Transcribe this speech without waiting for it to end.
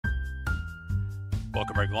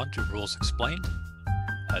Welcome everyone to Rules Explained.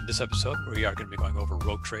 In this episode, we are going to be going over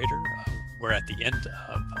Rogue Trader. We're at the end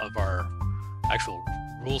of our actual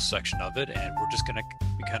rules section of it, and we're just going to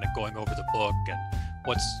be kind of going over the book and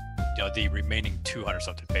what's the remaining 200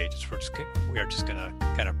 something pages. We are just going to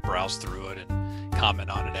kind of browse through it and comment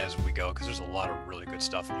on it as we go because there's a lot of really good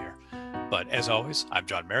stuff in here. But as always, I'm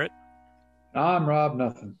John Merritt. I'm Rob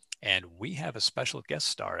Nothing. And we have a special guest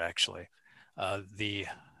star, actually. The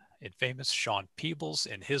infamous Sean Peebles,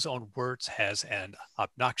 in his own words, has an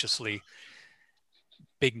obnoxiously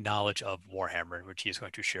big knowledge of Warhammer, which he is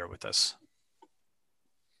going to share with us.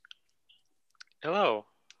 Hello,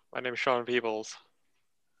 my name is Sean Peebles,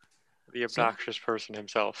 the obnoxious person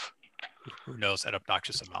himself. Who knows an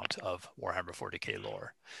obnoxious amount of Warhammer 40k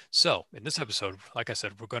lore. So, in this episode, like I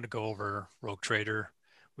said, we're going to go over Rogue Trader.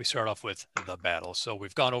 We start off with the battle. So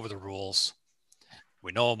we've gone over the rules.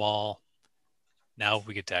 We know them all. Now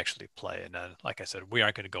we get to actually play. And like I said, we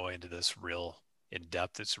aren't going to go into this real in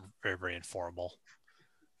depth. It's very, very informal.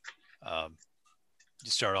 You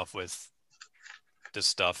start off with this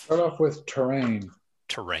stuff. Start off with terrain.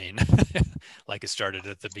 Terrain, like it started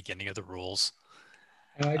at the beginning of the rules.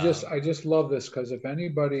 And I just love this because if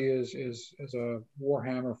anybody is a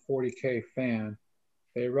Warhammer 40k fan,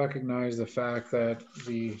 they recognize the fact that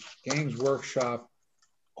the Games Workshop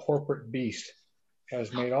corporate beast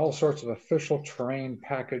has made all sorts of official terrain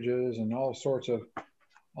packages and all sorts of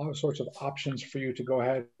options for you to go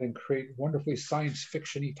ahead and create wonderfully science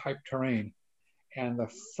fiction-y type terrain. And the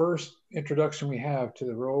first introduction we have to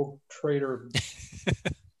the Rogue Trader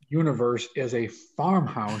universe is a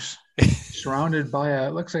farmhouse surrounded by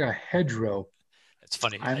looks like a hedgerow. It's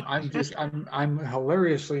funny. I'm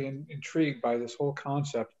hilariously intrigued by this whole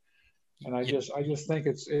concept, and I just think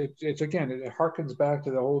it's again, it harkens back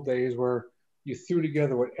to the old days where you threw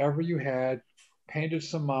together whatever you had, painted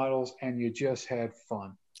some models, and you just had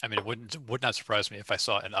fun. I mean, it would not surprise me if I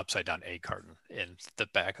saw an upside down egg carton in the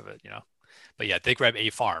back of it, But yeah, they grab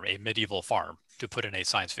a medieval farm, to put in a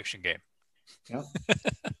science fiction game. Yeah.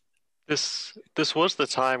 This was the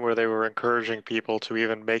time where they were encouraging people to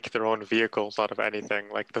even make their own vehicles out of anything,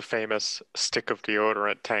 like the famous stick of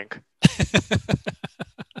deodorant tank.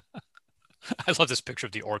 I love this picture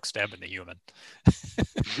of the orc stabbing the human.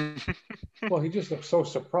 Well, he just looks so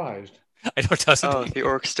surprised. I know, doesn't Oh, he? the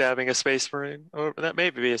orc stabbing a space marine? Or that may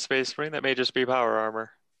be a space marine. That may just be power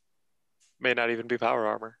armor. May not even be power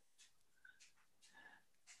armor.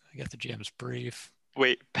 I got the GM's brief.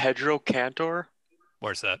 Wait, Pedro Cantor?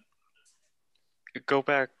 Where's that? Go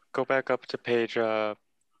back up to page the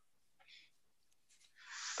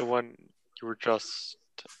one you were just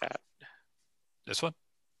at. This one?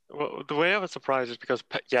 Well, the way I was surprised is because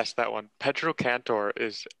yes, that one. Pedro Cantor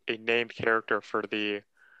is a named character for the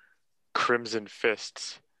Crimson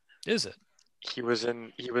Fists. Is it? He was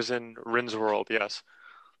in Rin's World, yes.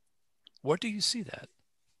 Where do you see that?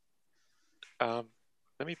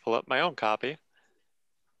 Let me pull up my own copy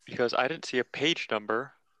because I didn't see a page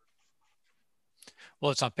number.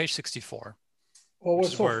 Well, it's on page 64. Well,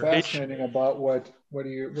 what's so fascinating about what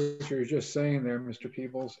you're just saying there, Mr.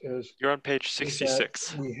 Peebles, is you're on page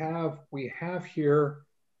 66. We have here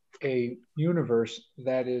a universe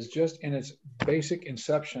that is just in its basic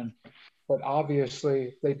inception, but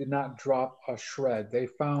obviously they did not drop a shred. They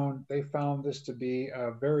found this to be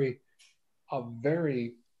a very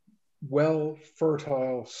well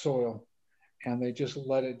fertile soil, and they just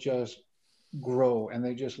let it just grow, and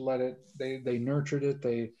they just let it. They nurtured it.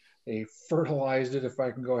 They fertilized it, if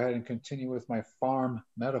I can go ahead and continue with my farm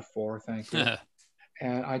metaphor. Thank you.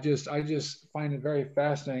 And I just find it very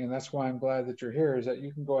fascinating, and that's why I'm glad that you're here, is that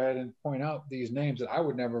you can go ahead and point out these names that I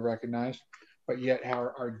would never recognize, but yet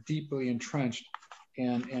are deeply entrenched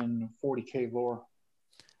in 40K lore.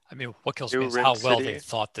 I mean, what kills me is how well they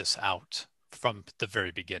thought this out from the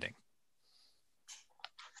very beginning.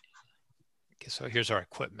 Okay, so here's our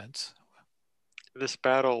equipment. This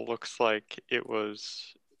battle looks like it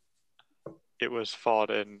was fought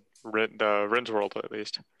in the Rin's World, at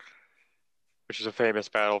least, which is a famous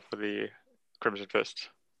battle for the Crimson Fist.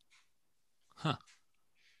 Huh.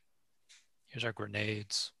 Here's our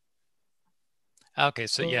grenades. Okay,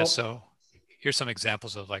 so so here's some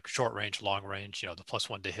examples of like short range, long range, the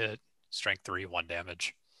 +1 to hit, strength 3, 1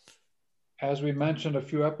 damage. As we mentioned a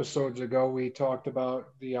few episodes ago, we talked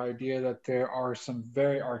about the idea that there are some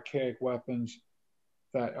very archaic weapons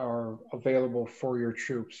that are available for your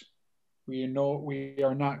troops. We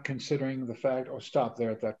are not considering the fact. Oh, stop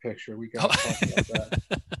there at that picture. We got to talk about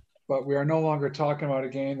that. But we are no longer talking about a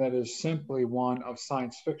game that is simply one of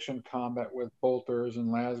science fiction combat with bolters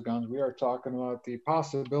and las guns. We are talking about the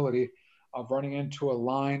possibility of running into a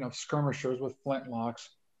line of skirmishers with flintlocks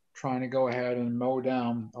trying to go ahead and mow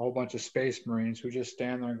down a whole bunch of space marines who just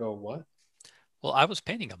stand there and go, what? Well, I was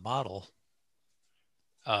painting a model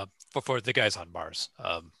for the guys on Mars.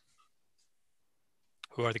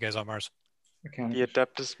 Who are the guys on Mars? Mechanicus. The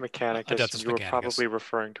Adeptus Mechanicus, Adeptus you were Mechanicus. probably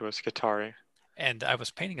referring to a Skitarii. And I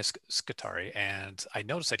was painting a Skitarii, and I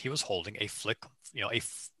noticed that he was holding a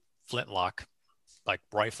flintlock, like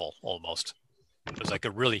rifle almost. It was like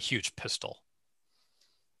a really huge pistol.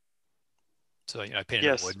 So, I painted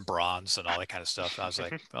it wood and bronze and all that kind of stuff. And I was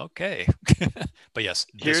like, okay. But yes,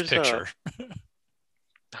 this picture.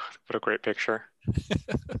 What a great picture.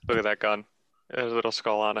 Look at that gun. There's a little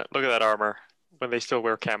skull on it. Look at that armor when they still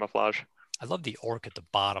wear camouflage. I love the orc at the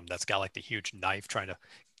bottom that's got like the huge knife trying to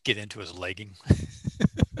get into his legging.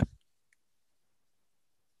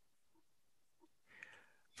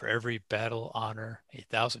 For every battle honor,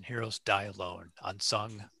 1,000 heroes die alone,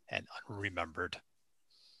 unsung and unremembered.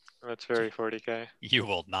 That's very 40K. You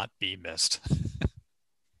will not be missed.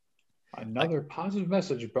 Another positive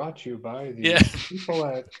message brought to you by the people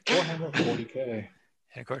at Warhammer 40K.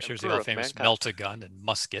 And of course, here's the all famous melt-a-gun and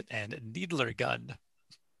musket and needler gun.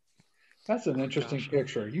 That's an interesting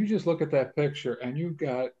picture. You just look at that picture and you've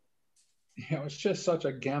got, it's just such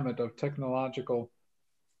a gamut of technological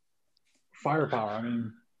firepower. I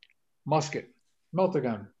mean, musket,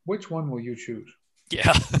 melt-a-gun. Which one will you choose?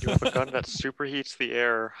 Yeah. You have a gun that superheats the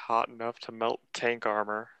air hot enough to melt tank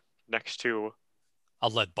armor next to a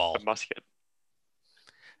lead ball. A musket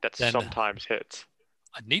that sometimes hits.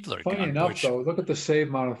 A needler gun. Funny enough, though, look at the save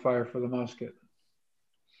modifier for the musket.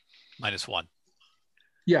 -1.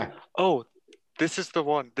 Yeah. Oh, this is the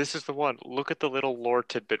one. This is the one. Look at the little lore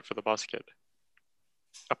tidbit for the musket.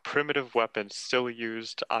 A primitive weapon still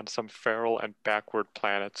used on some feral and backward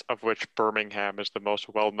planets, of which Birmingham is the most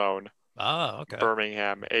well-known. Ah, okay.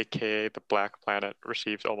 Birmingham, aka the Black Planet,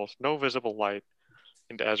 receives almost no visible light,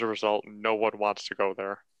 and as a result, no one wants to go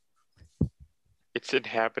there. Its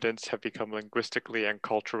inhabitants have become linguistically and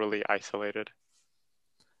culturally isolated.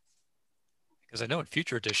 Because I know in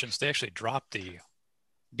future editions, they actually dropped the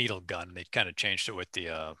needle gun. They kind of changed it with the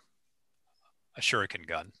a shuriken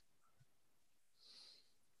gun.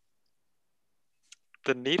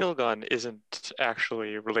 The needle gun isn't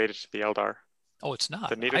actually related to the Eldar. Oh, it's not.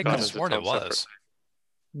 The needle gun is sworn it was. Separate.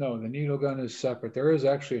 No, the needle gun is separate. There is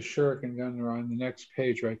actually a shuriken gun on the next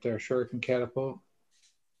page right there. Shuriken catapult.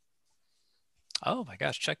 Oh my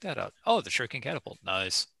gosh, check that out. Oh, the shuriken catapult.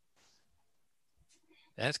 Nice.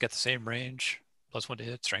 And it's got the same range. +1 to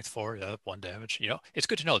hit, strength 4, 1 damage. It's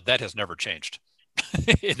good to know that has never changed.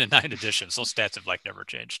 In the 9 editions, those stats have never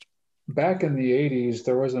changed. Back in the 80s,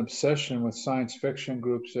 there was an obsession with science fiction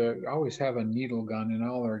groups that always have a needle gun in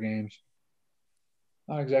all their games.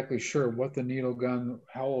 Not exactly sure what the needle gun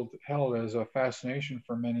held as a fascination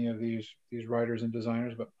for many of these writers and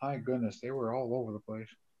designers, but my goodness, they were all over the place.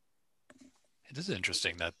 It is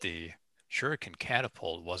interesting that the shuriken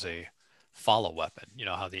catapult was a follow weapon. You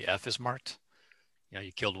know how the F is marked?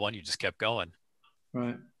 You killed one, you just kept going.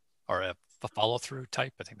 Right. Or a follow-through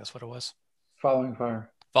type, I think that's what it was. Following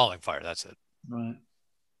fire. Following fire, that's it. Right.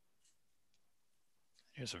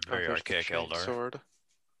 Here's a very archaic Eldar. Sword.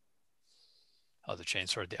 Oh, the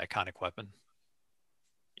chainsword, the iconic weapon.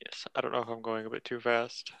 Yes, I don't know if I'm going a bit too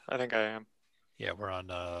fast. I think I am. Yeah, we're on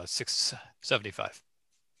 675.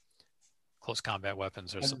 Close combat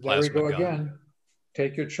weapons. There's a there plasma we go gun. Again.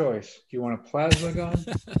 Take your choice. Do you want a plasma gun,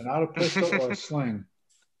 an auto pistol, or a sling?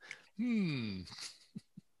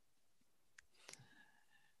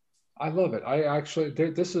 I love it. I actually,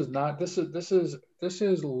 this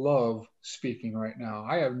is love speaking right now.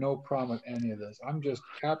 I have no problem with any of this. I'm just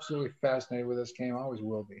absolutely fascinated with this game. I always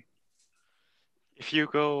will be. If you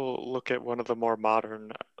go look at one of the more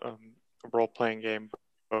modern role-playing game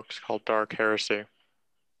books called Dark Heresy,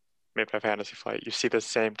 made by Fantasy Flight, you see the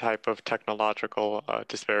same type of technological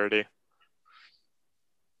disparity.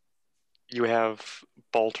 You have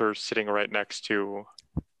bolters sitting right next to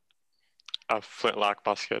a flintlock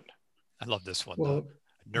musket. I love this one. Well,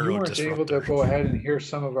 you weren't able to go ahead and hear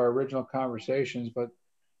some of our original conversations, but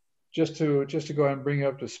just to go ahead and bring you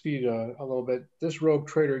up to speed a little bit, this Rogue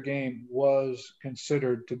Trader game was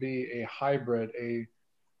considered to be a hybrid, a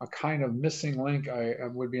kind of missing link,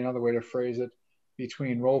 would be another way to phrase it,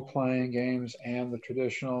 between role-playing games and the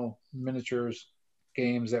traditional miniatures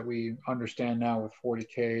games that we understand now with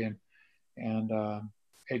 40K and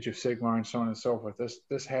Age of Sigmar and so on and so forth.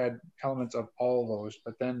 This had elements of all those,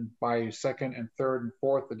 but then by second and third and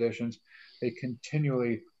fourth editions, they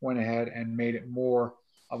continually went ahead and made it more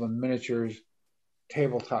of a miniatures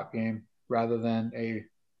tabletop game rather than a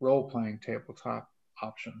role-playing tabletop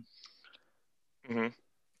option. Mm-hmm.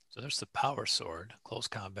 So there's the power sword, close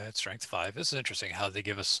combat, strength 5. This is interesting how they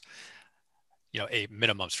give us, a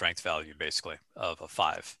minimum strength value basically of a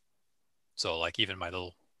 5. So like even my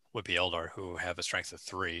little would-be Eldar who have a strength of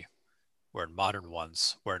 3, where in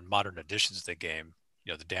modern editions of the game,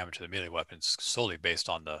 the damage of the melee weapon is solely based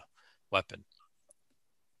on the weapon.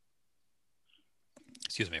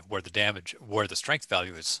 Excuse me, where the strength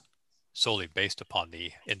value is solely based upon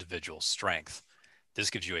the individual strength. This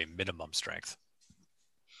gives you a minimum strength.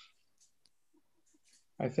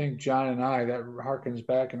 I think John and I, that harkens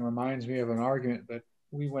back and reminds me of an argument that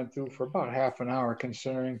we went through for about half an hour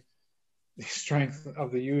considering the strength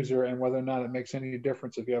of the user and whether or not it makes any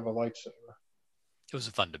difference if you have a lightsaber. It was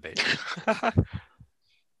a fun debate.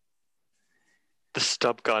 The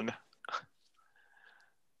stub gun.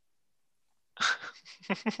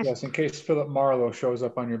 Yes, in case Philip Marlowe shows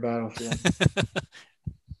up on your battlefield.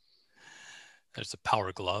 There's the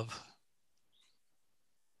power glove.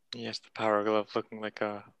 Yes, the power glove looking like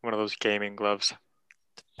one of those gaming gloves.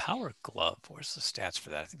 The power glove. Where's the stats for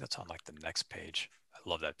that? I think that's on like the next page. I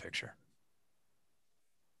love that picture.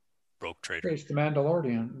 Rogue Trader. It's the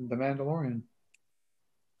Mandalorian. The Mandalorian.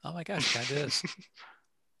 Oh my gosh, kind of is.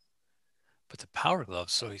 But the power glove,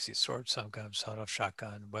 so you see sword, subgun, sawed-off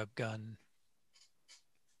shotgun, web gun.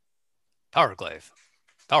 Power glaive.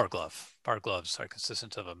 Power glove. Power gloves are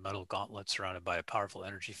consistent of a metal gauntlet surrounded by a powerful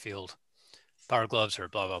energy field. Power gloves are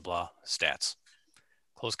blah, blah, blah. Stats.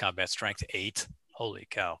 Close combat strength 8. Holy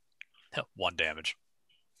cow. 1 damage.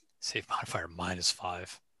 Save modifier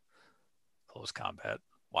 -5. Close combat.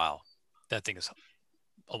 Wow. That thing is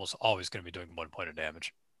almost always going to be doing 1 point of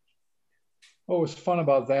damage. What was fun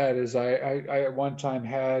about that is I at one time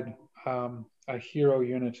had a hero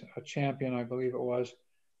unit, a champion, I believe it was,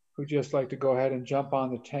 who just liked to go ahead and jump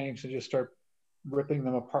on the tanks and just start ripping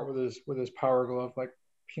them apart with his power glove, like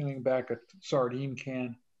peeling back a sardine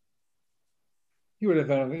can. He would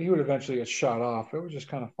eventually get shot off. It was just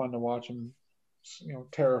kind of fun to watch him,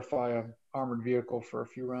 terrify an armored vehicle for a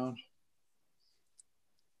few rounds.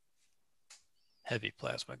 Heavy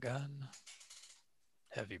plasma gun.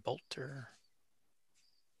 Heavy bolter.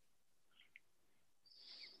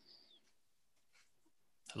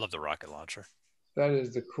 I love the rocket launcher. That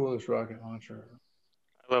is the coolest rocket launcher.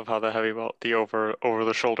 I love how the over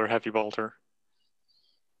the shoulder heavy bolter.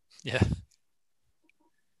 Yeah.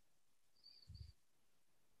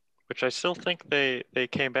 Which I still think they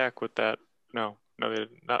came back with that. No, they did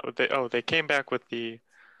not. They came back with the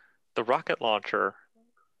rocket launcher.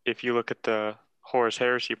 If you look at the Horus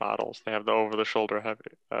Heresy models, they have the over the shoulder heavy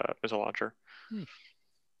missile launcher.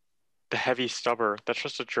 The heavy stubber, that's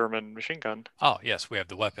just a German machine gun. Oh, yes, we have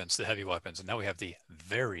the weapons, the heavy weapons, and now we have the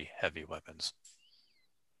very heavy weapons.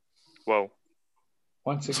 Whoa.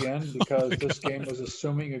 Once again, because this game was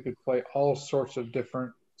assuming you could play all sorts of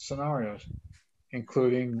different scenarios,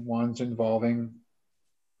 including ones involving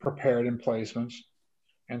prepared emplacements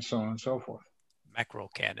and so on and so forth. Macro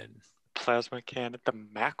cannon. Plasma cannon, the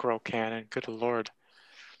macro cannon, good lord.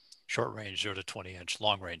 Short range 0 to 20 inch,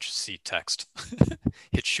 long range see text.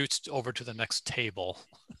 It shoots over to the next table.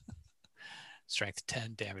 Strength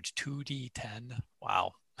 10, damage 2d10.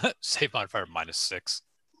 Wow. Save modifier -6.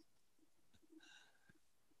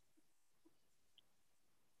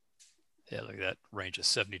 Yeah, look at that. Range is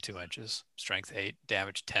 72 inches. Strength 8,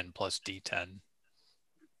 damage 10 plus d10.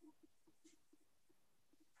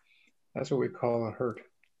 That's what we call a hurt.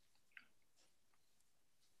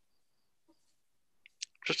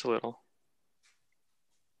 Just a little.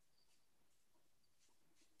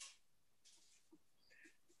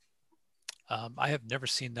 I have never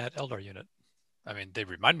seen that Eldar unit. I mean, they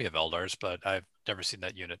remind me of Eldars, but I've never seen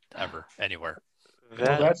that unit ever, anywhere.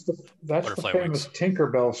 Well, that's the famous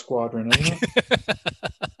Tinkerbell Squadron, isn't it?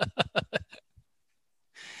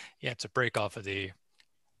 Yeah, it's a break off of the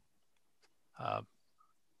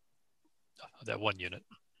that one unit.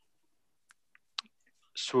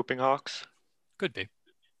 Swooping Hawks? Could be.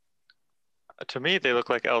 To me, they look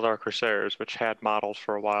like Eldar Corsairs, which had models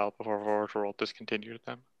for a while before Forge World discontinued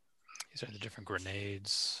them. These are the different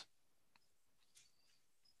grenades.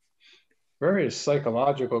 Various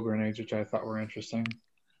psychological grenades, which I thought were interesting.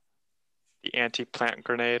 The anti-plant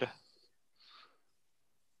grenade.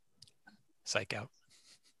 Psych out.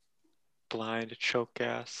 Blind choke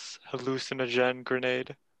gas. Hallucinogen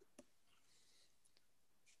grenade.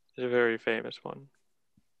 It's a very famous one.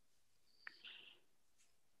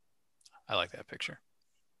 I like that picture.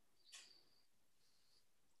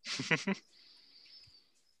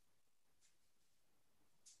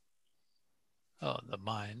 Oh, the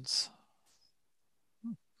mines.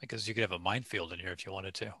 Because you could have a minefield in here if you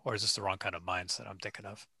wanted to. Or is this the wrong kind of mines that I'm thinking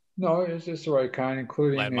of? No, it's just the right kind,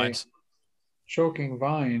 including a Landmines. choking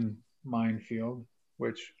vine minefield,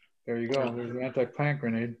 which there you go. Yeah. There's an anti-plant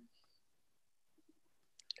grenade.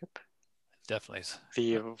 Definitely.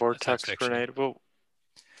 The a science vortex fiction. grenade. Well,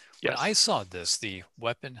 When I yes. saw this, the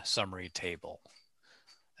weapon summary table,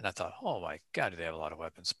 and I thought, oh my God, do they have a lot of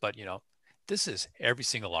weapons? But this is every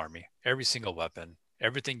single army, every single weapon,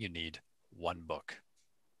 everything you need, one book.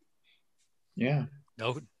 Yeah.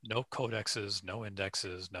 No codexes, no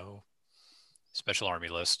indexes, no special army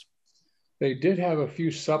list. They did have a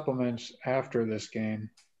few supplements after this game,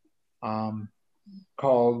 um,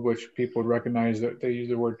 called, which people would recognize that they use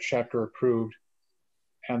the word chapter approved,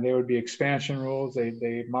 and they would be expansion rules.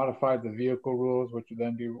 They modified the vehicle rules, which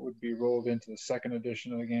would be rolled into the second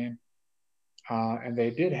edition of the game. And they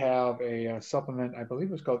did have a supplement, I believe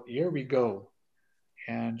it was called Here We Go.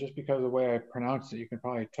 And just because of the way I pronounced it, you can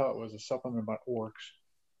probably tell it was a supplement about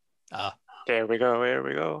orcs. There we go. There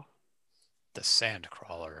we go. The sand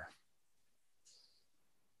crawler.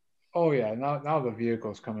 Oh yeah, now the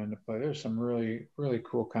vehicles come into play. There's some really really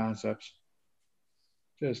cool concepts.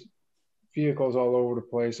 Just vehicles all over the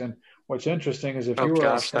place. And what's interesting is if Oh you were a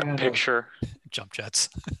gosh, that fan of, picture. Jump jets.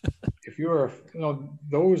 if you were,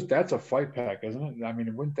 those, that's a flight pack, isn't it? I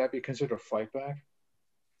mean, wouldn't that be considered a flight pack?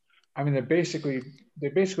 I mean, they basically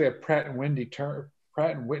have Pratt and Whitney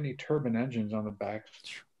turbine engines on the back.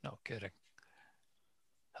 No kidding.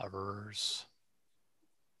 Hovers.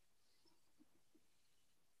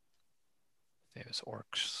 Famous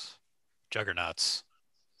orcs. Juggernauts.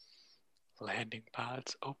 Landing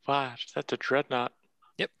pods. Oh gosh, that's a dreadnought.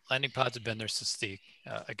 Yep, landing pods have been there since the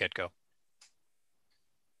get-go.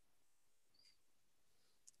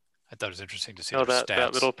 I thought it was interesting to see their that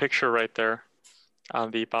stats. little picture right there on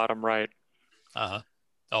the bottom right. Uh-huh.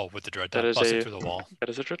 Oh, with the That dreadnought is busting through the wall. That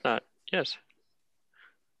is a dreadnought. Yes.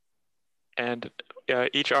 And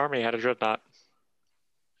each army had a dreadnought.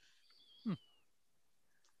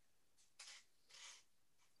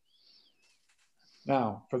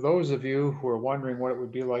 Now, for those of you who are wondering what it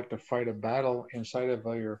would be like to fight a battle inside of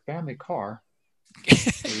your family car,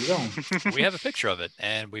 there you go. We have a picture of it,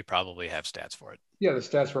 and we probably have stats for it. Yeah, the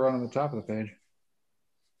stats were right on the top of the page.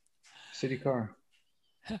 City car.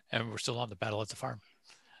 And we're still on the battle at the farm.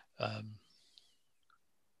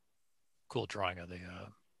 Cool drawing of the...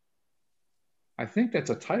 I think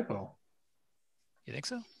that's a typo. You think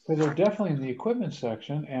so? Because they're definitely in the equipment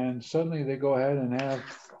section, and suddenly they go ahead and have...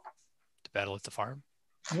 The battle at the farm?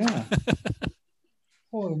 Yeah.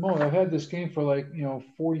 Holy moly, I've had this game for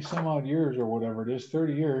 40 some odd years or whatever it is,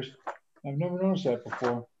 30 years. I've never noticed that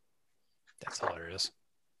before. That's hilarious.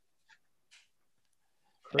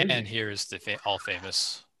 Crazy. And here's the all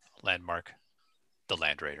famous landmark, the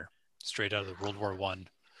Land Raider, straight out of the World War I.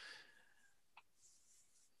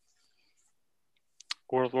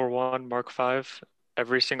 World War I, Mark V.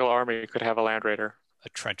 Every single army could have a Land Raider. A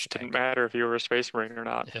trench tank. Didn't matter if you were a Space Marine or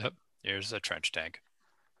not. Yep. Here's a trench tank.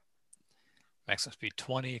 Maximum speed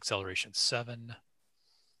 20, acceleration 7.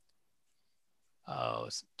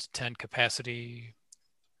 10 capacity,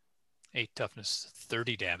 8 toughness,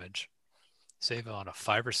 30 damage. Save on a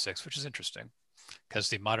 5 or 6, which is interesting because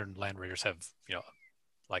the modern Land Raiders have,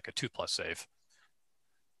 like a 2+ save.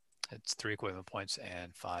 It's 3 equipment points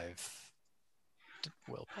and 5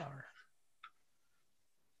 willpower.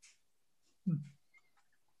 Then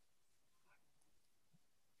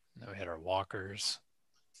we had our walkers.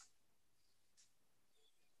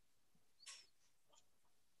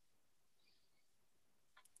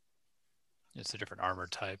 It's the different armor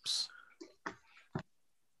types.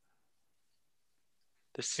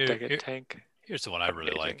 The Steggett tank. Here's the one I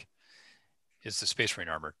really like. Is the Space Marine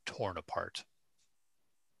armor torn apart?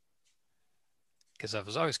 Because I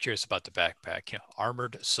was always curious about the backpack.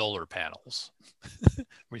 Armored solar panels,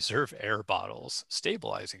 reserve air bottles,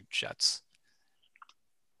 stabilizing jets,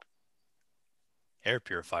 air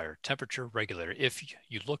purifier, temperature regulator. If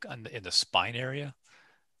you look in the spine area,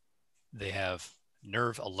 they have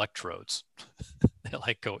nerve electrodes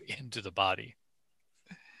that go into the body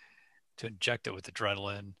to inject it with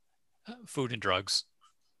adrenaline, food and drugs.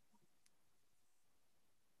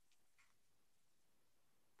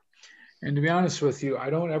 And to be honest with you,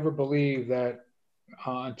 I don't ever believe that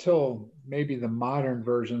until maybe the modern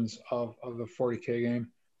versions of the 40K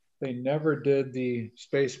game, they never did the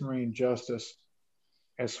Space Marine justice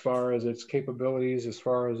as far as its capabilities, as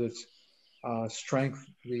far as its strength,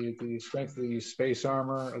 the strength of the space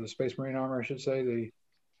armor, or the Space Marine armor, I should say,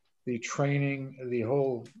 the training, the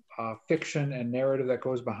whole fiction and narrative that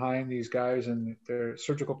goes behind these guys and their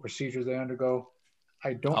surgical procedures they undergo.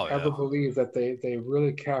 I don't ever believe that they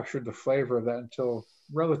really captured the flavor of that until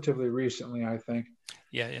relatively recently, I think.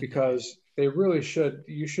 Yeah. because they really should.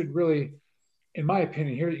 You should really, in my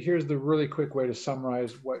opinion, here's the really quick way to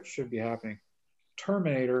summarize what should be happening.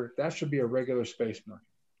 Terminator, that should be a regular Space Marine.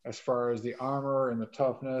 As far as the armor and the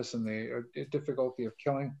toughness and the difficulty of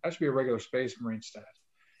killing, that should be a regular Space Marine stat.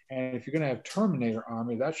 And if you're going to have Terminator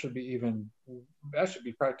army, that should be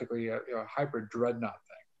practically a hybrid dreadnought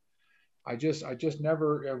thing. I just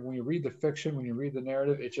never, when you read the fiction, when you read the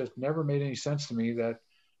narrative, it just never made any sense to me that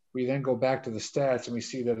we then go back to the stats and we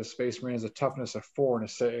see that a Space Marine has a toughness of 4 and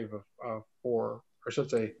a save of 4, or I should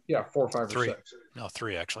say, 4, 5, 3. or 6. No,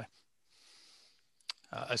 3 actually.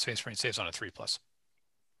 A Space Marine saves on a 3+.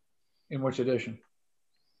 In which edition?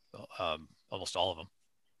 Almost all of them.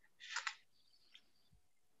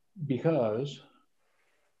 Because,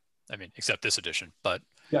 I mean, except this edition, but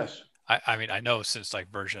yes, I mean, I know since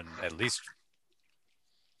like version at least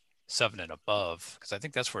 7 and above, because I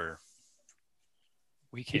think that's where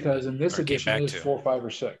we came because in this edition back is to. 4, 5, or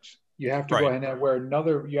 6. You have to Right. go ahead and wear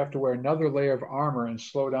another. You have to wear another layer of armor and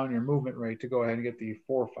slow down your movement rate to go ahead and get the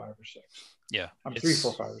 4, 5, or 6. Yeah, I'm 3,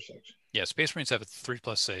 4, 5, or 6. Yeah, Space Marines have a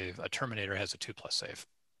 3+ save. A Terminator has a 2+ save.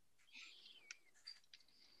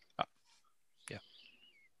 Yeah.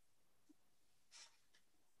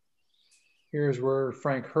 Here's where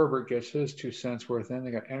Frank Herbert gets his 2 cents worth in.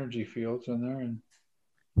 They got energy fields in there, and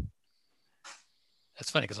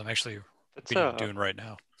that's funny because I'm actually reading Dune right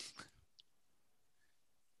now.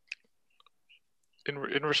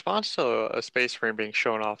 In response to a Space Marine being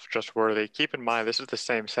shown off just worthy, keep in mind this is the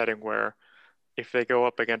same setting where if they go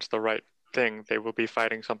up against the right thing, they will be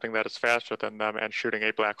fighting something that is faster than them and shooting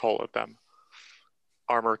a black hole at them.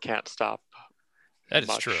 Armor can't stop. That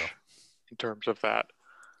is true. In terms of that.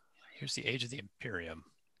 Here's the Age of the Imperium.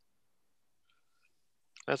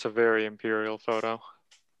 That's a very Imperial photo.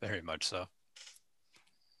 Very much so.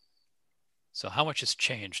 So how much has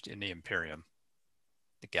changed in the Imperium?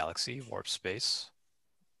 The galaxy, warp space.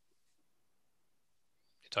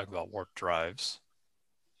 You talk about warp drives.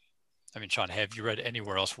 I mean, Sean, have you read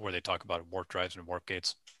anywhere else where they talk about warp drives and warp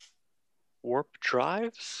gates? Warp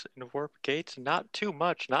drives and warp gates? Not too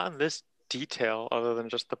much. Not in this detail, other than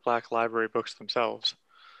just the Black Library books themselves.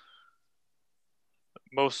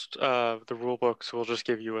 Most of the rule books will just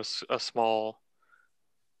give you a small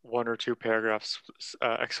 1 or 2 paragraphs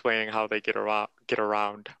explaining how they get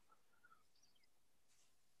around.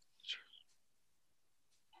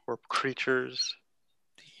 Warp creatures.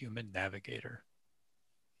 The Human Navigator.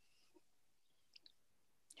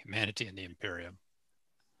 Humanity in the Imperium.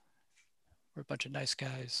 We're a bunch of nice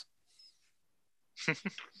guys.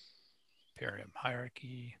 Imperium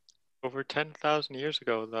hierarchy. Over 10,000 years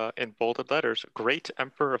ago, in bolded letters, Great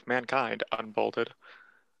Emperor of Mankind, unbolded,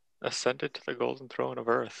 ascended to the golden throne of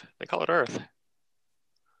Earth. They call it Earth.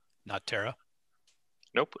 Not Terra?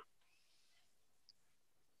 Nope.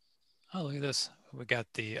 Oh, look at this. We got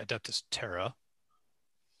the Adeptus Terra.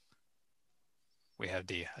 We have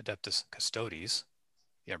the Adeptus Custodes,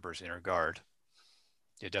 the Emperor's Inner Guard.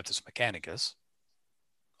 The Adeptus Mechanicus,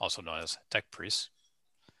 also known as Tech Priests.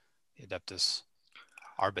 The Adeptus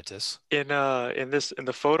Arbitus. In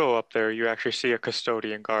the photo up there, you actually see a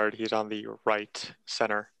custodian guard. He's on the right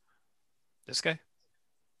center. This guy?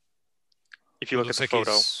 If you look at the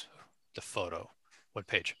photo. The photo. What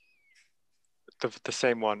page? The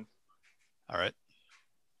same one. All right.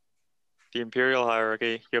 The Imperial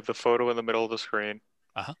hierarchy. You have the photo in the middle of the screen.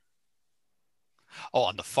 Uh-huh. Oh,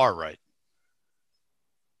 on the far right.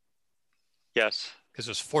 Yes. Because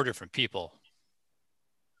there's 4 different people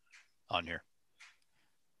on here.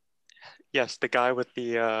 Yes, the guy with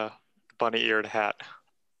the bunny-eared hat.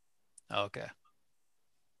 Okay.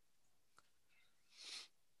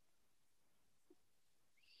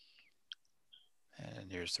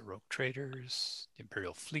 And here's the Rogue Traders, the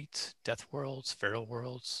Imperial Fleet, Death Worlds, Feral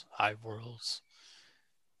Worlds, Hive Worlds.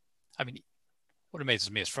 I mean, what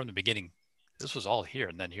amazes me is from the beginning, this was all here,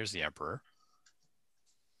 and then here's the Emperor.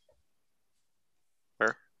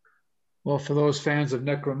 Where? Well, for those fans of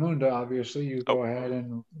Necromunda, obviously, you go ahead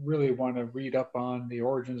and really want to read up on the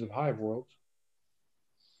origins of Hive Worlds.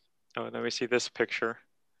 Oh, and then we see this picture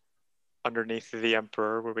underneath the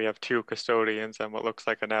Emperor, where we have 2 custodians and what looks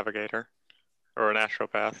like a navigator or an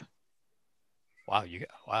astropath. Wow,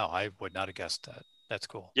 I would not have guessed that. That's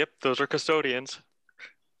cool. Yep, those are custodians.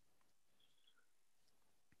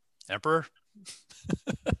 Emperor?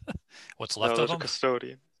 What's left of them? A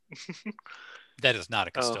custodian. That is not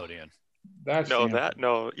a custodian. Yes,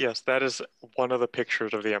 that is one of the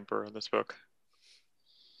pictures of the Emperor in this book.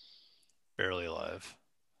 Barely alive.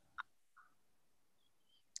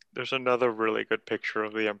 There's another really good picture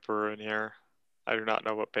of the Emperor in here. I do not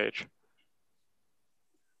know what page.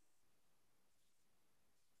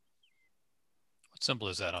 What symbol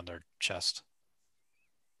is that on their chest?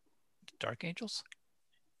 Dark Angels?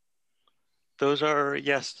 Those are,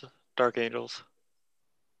 yes, Dark Angels.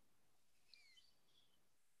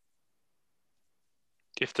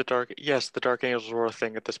 If the Dark, yes, the Dark Angels were a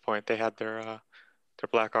thing at this point. They had their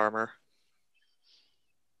black armor.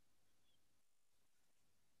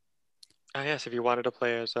 Ah, yes, if you wanted to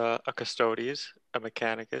play as a Custodes, a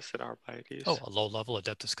Mechanicus, and Arbites. Oh, a low-level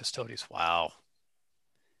Adeptus Custodes. Wow.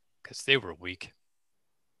 Because they were weak.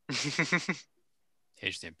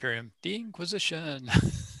 Age of the Imperium, the Inquisition.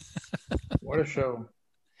 What a show.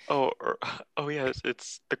 Oh yes,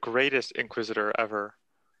 it's the greatest Inquisitor ever.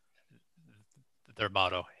 Their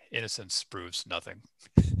motto, innocence proves nothing.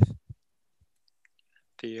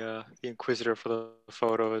 The Inquisitor for the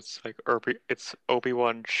photo, it's like it's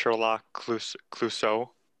Obi-Wan Sherlock Clouseau,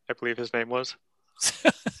 I believe his name was.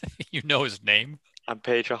 You know his name? On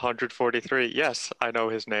page 143. Yes, I know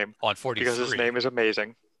his name. On 43. Because his name is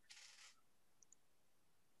amazing.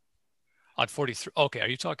 On 43. Okay, are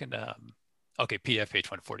you talking okay, PDF page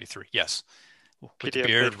 143. Yes. With PDF the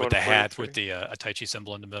beard, page with the hat, 143. with the Taichi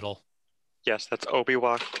symbol in the middle. Yes, that's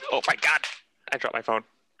Obi-Wan. Oh my God, I dropped my phone.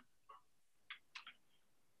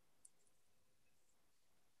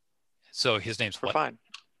 So his name's We're what? fine.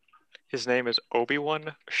 His name is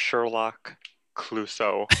Obi-Wan Sherlock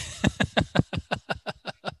Clouseau.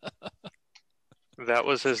 That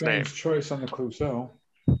was his name. Strange choice on the Clouseau.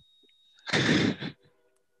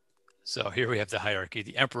 So here we have the hierarchy,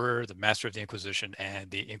 the Emperor, the Master of the Inquisition,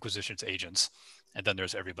 and the Inquisition's agents. And then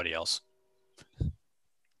there's everybody else.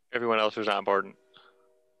 Everyone else who's on board.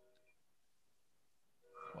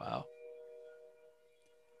 Wow.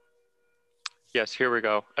 Yes, here we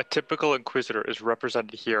go. A typical Inquisitor is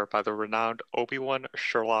represented here by the renowned Obi-Wan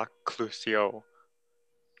Sherlock Clouseau,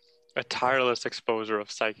 a tireless exposer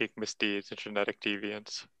of psychic misdeeds and genetic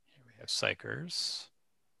deviance. Here we have Psychers.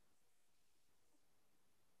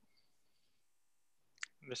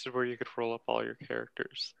 This is where you could roll up all your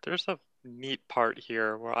characters. There's a neat part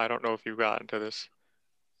here where I don't know if you've gotten to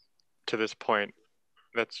this point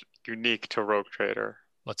that's unique to Rogue Trader.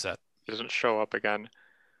 What's that? It doesn't show up again.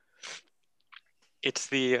 It's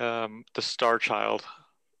the Star Child.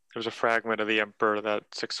 There's a fragment of the Emperor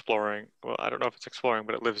that's exploring. Well, I don't know if it's exploring,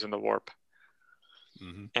 but it lives in the warp.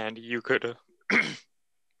 Mm-hmm. And you could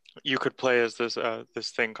you could play as this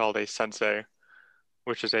thing called a sensei,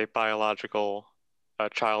 which is a biological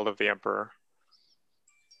child of the Emperor.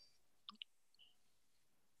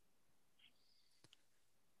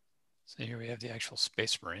 So here we have the actual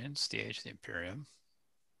Space Marines, the Age of the Imperium.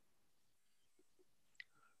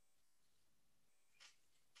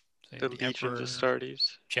 So The the Legions Emperor,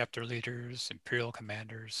 Astartes. chapter leaders, Imperial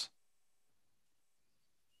commanders.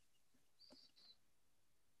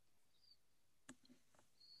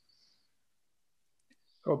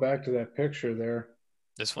 Go back to that picture there.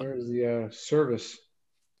 This one? There's the service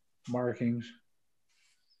markings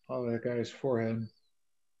on that guy's forehead.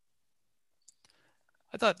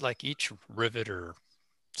 I thought like each rivet or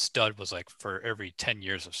stud was like for every 10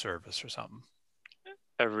 years of service or something.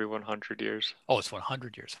 Every 100 years. Oh, it's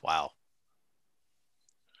 100 years. Wow.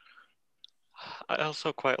 I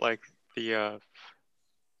also quite like the on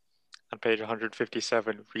page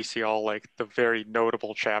 157 we see all like the very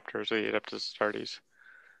notable chapters of the Adeptus Astartes.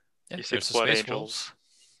 Yeah, You see there's the the Blood Space Angels, Wolves.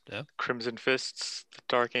 Yeah. Crimson Fists, the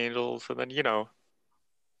Dark Angels, and then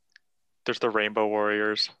there's the Rainbow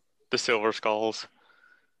Warriors, the Silver Skulls,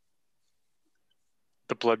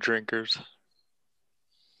 the Blood Drinkers.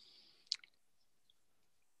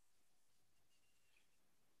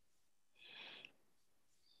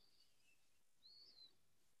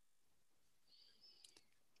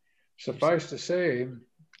 Suffice to say,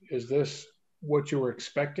 is this what you were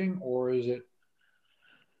expecting, or is it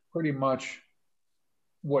pretty much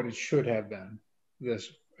what it should have been?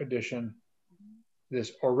 This edition,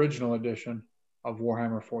 this original edition of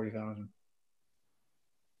Warhammer 40,000.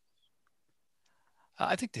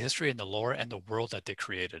 I think the history and the lore and the world that they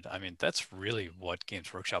created, I mean, that's really what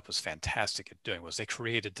Games Workshop was fantastic at doing, was they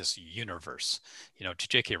created this universe.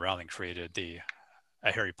 J.K. Rowling created a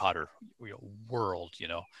Harry Potter world,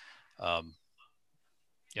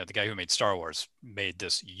 the guy who made Star Wars made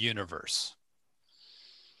this universe,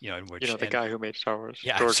 in which the guy who made Star Wars,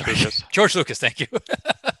 yeah, George Lucas. George Lucas, thank you.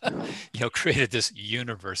 Created this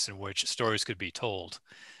universe in which stories could be told.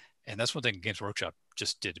 And that's one thing Games Workshop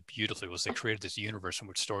just did beautifully, was they created this universe in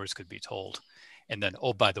which stories could be told. And then,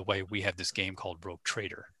 oh, by the way, we have this game called Rogue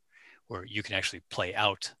Trader, where you can actually play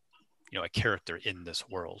out, a character in this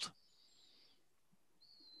world.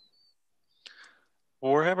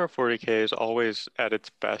 Warhammer 40K is always at its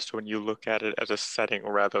best when you look at it as a setting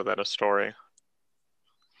rather than a story.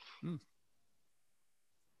 Hmm.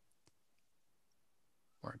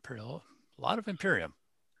 More Imperial. A lot of Imperium.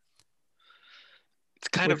 It's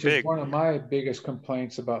kind of Which is big. one of my biggest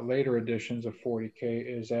complaints about later editions of 40K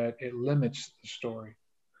is that it limits the story.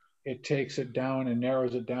 It takes it down and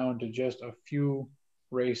narrows it down to just a few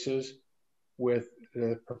races with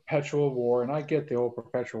the perpetual war. And I get the whole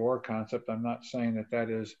perpetual war concept. I'm not saying that that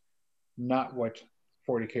is not what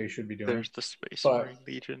 40K should be doing. There's the Space But Marine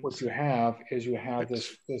Legions. what you have is you have this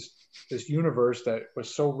universe that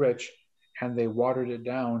was so rich, and they watered it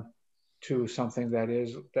down to something that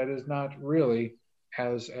is not really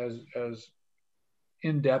as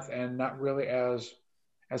in depth and not really as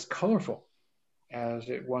colorful as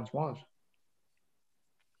it once was.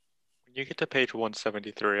 When you get to page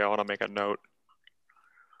 173, I want to make a note.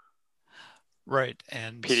 Right.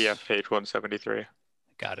 And PDF page 173.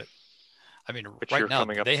 got it. I mean, Which right you're now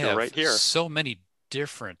coming up they to have right here. so many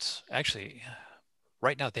different, actually,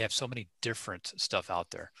 right now they have so many different stuff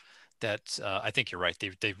out there that I think you're right.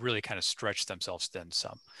 They really kind of stretch themselves thin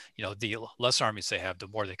some. You know, the less armies they have, the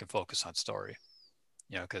more they can focus on story.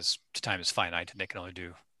 You know, because time is finite and they can only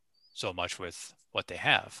do so much with what they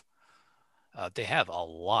have. They have a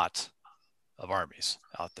lot of armies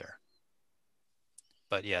out there.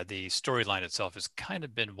 But yeah, the storyline itself has kind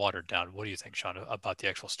of been watered down. What do you think, Sean, about the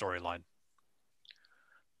actual storyline?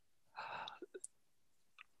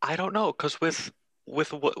 I don't know, because with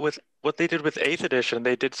what they did with 8th edition,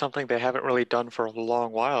 they did something they haven't really done for a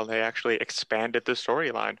long while. They actually expanded the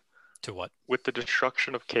storyline. To what? With the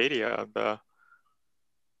destruction of Cadia, the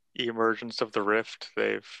emergence of the Rift,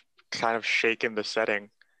 they've kind of shaken the setting.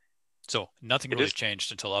 So nothing really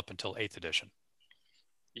changed up until 8th edition.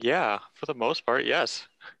 Yeah, for the most part, yes.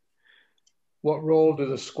 What role do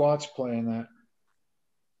the squats play in that?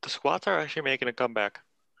 The squats are actually making a comeback.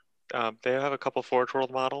 They have a couple Forge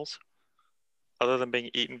World models. Other than being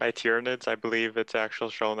eaten by Tyranids, I believe it's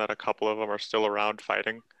actually shown that a couple of them are still around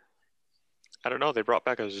fighting. I don't know, they brought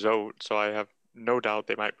back a Zote, so I have no doubt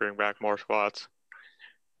they might bring back more squats.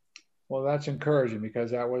 Well, that's encouraging,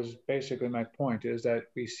 because that was basically my point, is that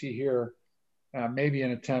we see here maybe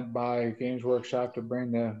an attempt by Games Workshop to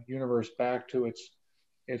bring the universe back to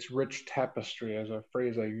its rich tapestry, as a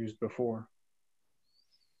phrase I used before.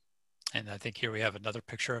 And I think here we have another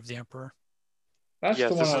picture of the Emperor. That's yes,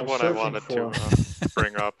 the one this is what I wanted for. to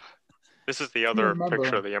bring up. This is the other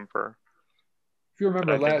picture of the Emperor. If you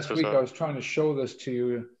remember last week, I was trying to show this to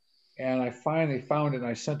you, and I finally found it, and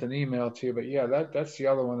I sent an email to you. But yeah, that's the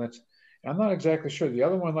other one. I'm not exactly sure. The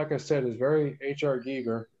other one, like I said, is very H.R.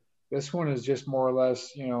 Giger. This one is just more or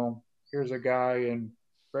less, here's a guy in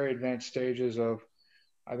very advanced stages of,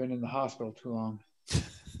 I've been in the hospital too long.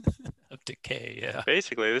 Of decay, yeah.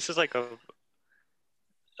 Basically, this is like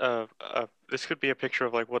this could be a picture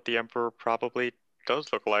of like what the Emperor probably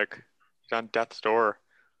does look like. He's on death's door.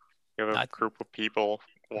 You have a group of people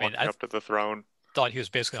walking up to the throne. Thought he was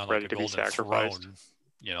basically on like a golden throne,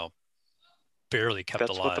 barely kept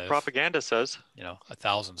alive. That's what the propaganda says.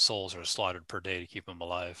 1,000 souls are slaughtered per day to keep him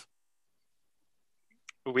alive.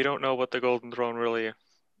 We don't know what the golden throne really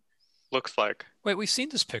looks like. Wait, we've seen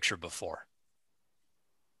this picture before.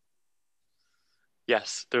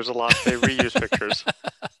 Yes, there's a lot. They reuse pictures.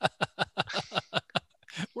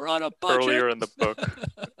 We're on a budget. Earlier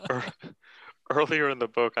in the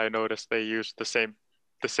book, I noticed they used the same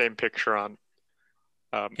picture on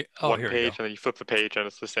one page, and then you flip the page, and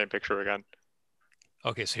it's the same picture again.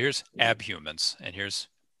 Okay, so here's abhumans, and here's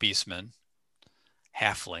beastmen,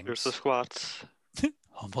 halflings. Here's the squats.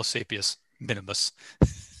 Homo sapiens minimus.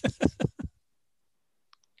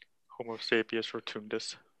 Homo sapiens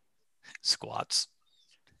rotundus. Squats.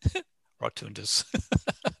 Rotundus.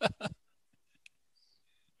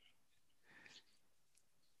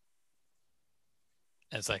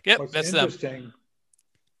 And it's like, yep, What's that's interesting them.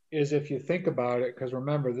 Is if you think about it, because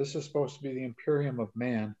remember, this is supposed to be the Imperium of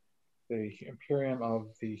man, the Imperium of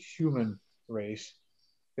the human race.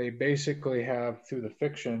 They basically have, through the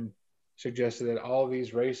fiction, suggested that all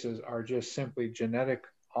these races are just simply genetic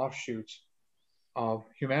offshoots of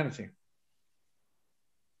humanity.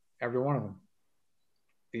 Every one of them.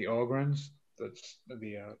 The Ogrins, the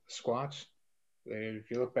Squats, if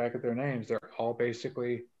you look back at their names, they're all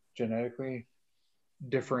basically genetically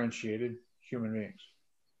differentiated human beings.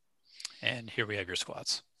 And here we have your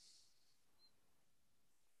squats.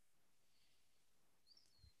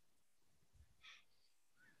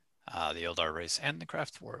 The Eldar race and the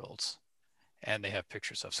craft worlds. And they have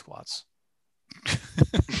pictures of squats.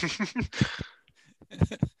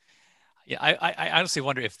 Yeah, I honestly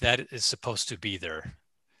wonder if that is supposed to be their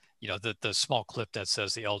the small clip that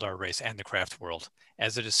says the Eldar race and the craft world,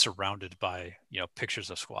 as it is surrounded by pictures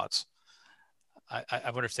of squats.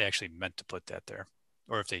 I wonder if they actually meant to put that there,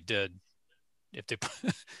 or if they did, if they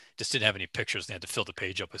just didn't have any pictures, they had to fill the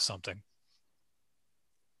page up with something.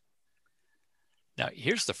 Now,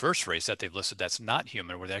 here's the first race that they've listed that's not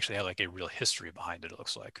human, where they actually have like a real history behind it, it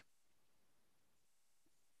looks like.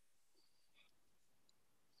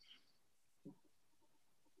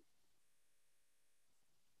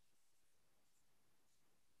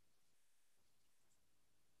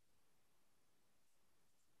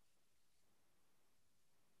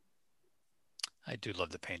 I do love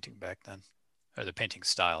the painting back then, or the painting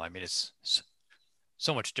style. I mean, it's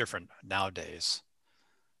so much different nowadays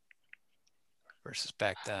versus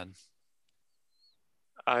back then.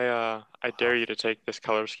 I dare you to take this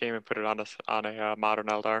color scheme and put it on a modern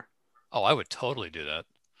Eldar. Oh, I would totally do that.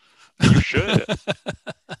 You should.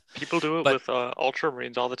 People do it But with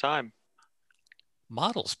Ultramarines all the time.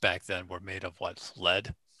 models back then were made of what?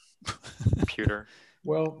 Lead? Pewter.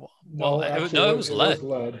 Well, Well, no, actually, no, it was it lead. was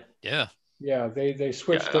lead. Yeah. Yeah, they Yeah.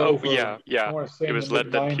 switched Oh, over. yeah, I yeah. want to say It in the was mid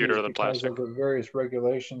lead then '90s pewter then because plastic. of the various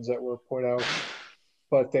regulations that were put out.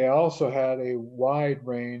 But they also had a wide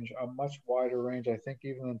range, a much wider range, I think,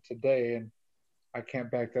 even than today. And I can't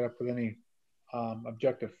back that up with any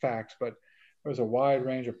objective facts, but there was a wide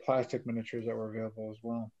range of plastic miniatures that were available as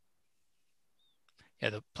well. Yeah,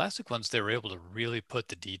 the plastic ones, they were able to really put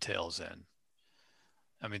the details in.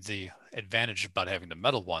 I mean, the advantage about having the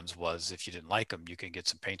metal ones was if you didn't like them, you can get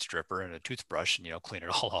some paint stripper and a toothbrush and, clean it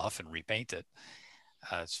all off and repaint it.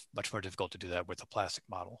 It's much more difficult to do that with a plastic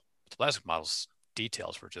model. The plastic models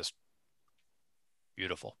details were just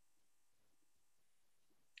beautiful.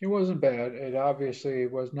 It wasn't bad. It obviously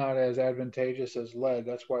was not as advantageous as lead.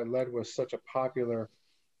 That's why lead was such a popular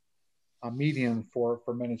medium for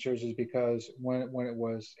miniatures, is because when it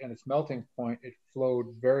was in its melting point, it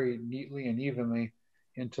flowed very neatly and evenly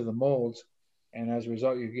into the molds. And as a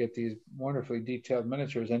result, you get these wonderfully detailed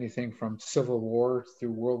miniatures, anything from Civil War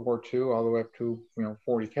through World War II, all the way up to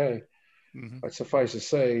 40K. Mm-hmm. But suffice to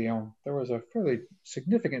say, there was a fairly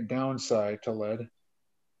significant downside to lead.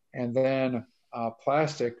 And then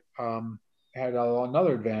plastic had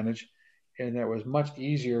another advantage, and it was much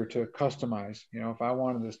easier to customize. If I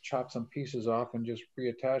wanted to chop some pieces off and just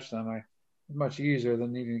reattach them, much easier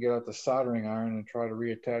than needing to get out the soldering iron and try to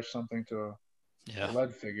reattach something to a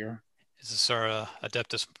lead figure. Is this our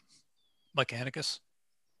Adeptus Mechanicus?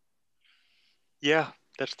 Yeah,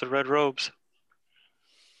 that's the red robes.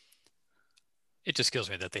 It just kills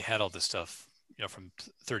me that they had all this stuff, from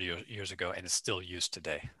 30 years ago, and it's still used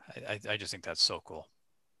today. I just think that's so cool.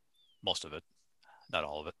 Most of it, not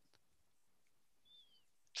all of it.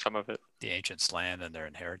 Some of it. The ancients' land and their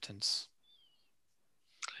inheritance.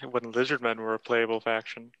 When Lizardmen were a playable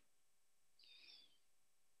faction.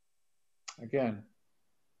 Again,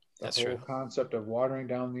 that's whole true. Concept of watering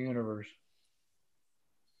down the universe.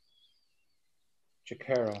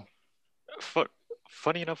 Chikara.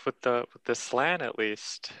 Funny enough, with the Slan, at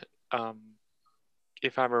least,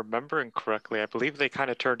 if I'm remembering correctly, I believe they kind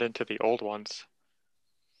of turned into the old ones,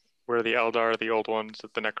 where the Eldar, the old ones,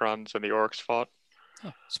 the Necrons, and the Orcs fought.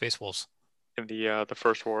 Oh, Space Wolves. In the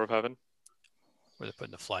First War of Heaven. Where they're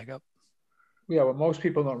putting the flag up? Yeah, what most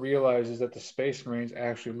people don't realize is that the Space Marines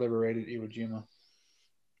actually liberated Iwo Jima.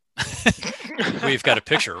 We've got a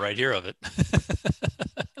picture right here of it.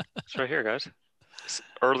 It's right here, guys.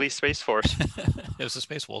 Early Space Force. It was the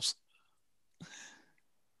Space Wolves.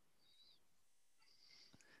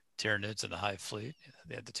 Tyranids and the Hive Fleet.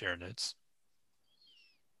 They had the Tyranids.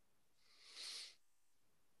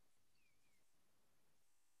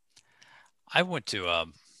 I went to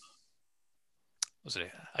was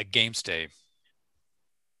it a game stay?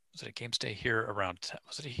 Was it a game stay here around?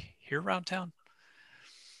 Was it here around town?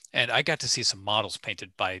 And I got to see some models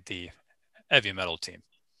painted by the heavy metal team,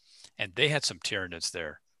 and they had some Tyranids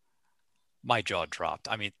there. My jaw dropped.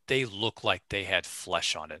 I mean, they look like they had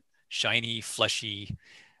flesh on it, shiny, fleshy,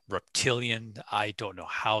 reptilian. I don't know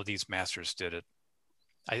how these masters did it.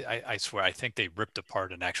 I swear, I think they ripped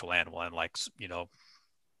apart an actual animal and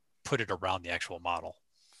put it around the actual model.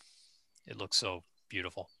 It looks so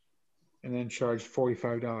beautiful. And then charged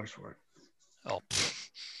 $45 for it. Oh,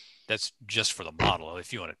 that's just for the model.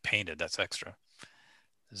 If you want it painted, that's extra.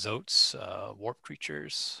 Zotes, warp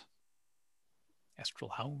creatures,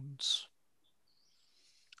 astral hounds.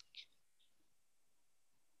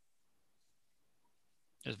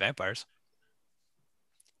 There's vampires.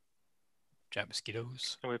 Giant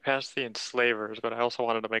mosquitoes. And we passed the enslavers, but I also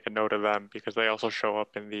wanted to make a note of them because they also show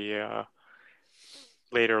up in the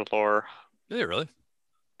later lore. Did they really?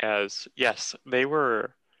 As, yes, they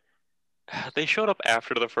were They showed up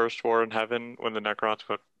after the first war in heaven when the Necrons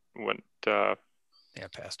went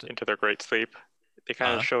past it. into their great sleep. They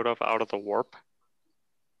kind of showed up out of the warp.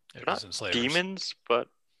 They're not demons, but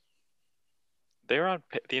they're on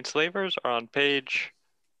the enslavers are on PDF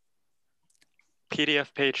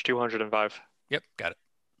page 205. Yep, got it.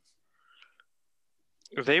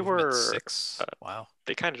 They were 6. Wow.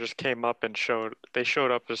 They kind of just came up and showed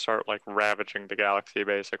up to start like ravaging the galaxy.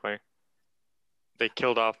 Basically, they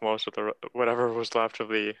killed off most of the whatever was left of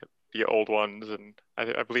the old ones, and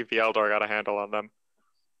I believe the Eldar got a handle on them,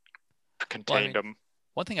 contained them.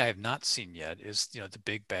 One thing I have not seen yet is the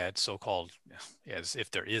big bad, so-called, as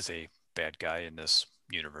if there is a bad guy in this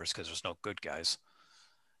universe, because there's no good guys,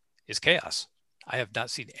 is Chaos. I have not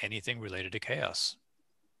seen anything related to Chaos.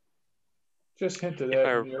 Just hinted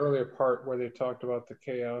at in the earlier part where they talked about the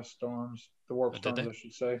Chaos storms, the warp storms, I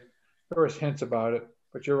should say. There was hints about it,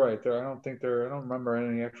 but you're right there. I don't remember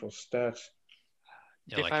any actual stats.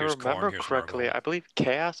 If I remember correctly, I believe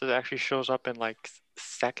Chaos actually shows up in like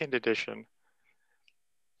 2nd edition.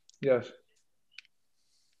 Yes.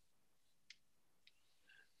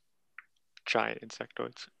 Giant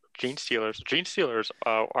insectoids. Gene Stealers. Gene Stealers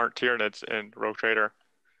aren't Tyranids in Rogue Trader.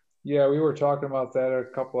 Yeah, we were talking about that a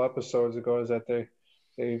couple episodes ago, is that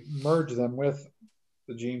they merged them with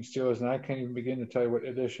the Gene Stealers, and I can't even begin to tell you what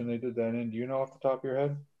edition they did that in. Do you know off the top of your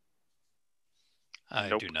head?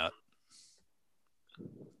 I do not.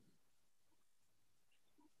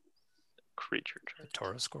 Creature. A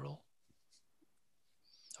Taurus squirrel.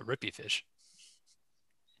 A rippy fish.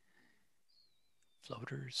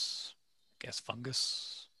 Floaters. Gas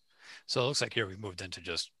fungus. So it looks like here we moved into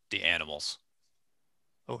just the animals.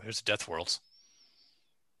 Oh, here's the Death Worlds.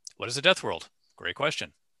 What is a Death World? Great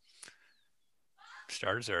question. For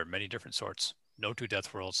starters, there are many different sorts. No two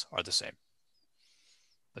Death Worlds are the same.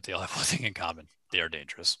 But they all have one thing in common. They are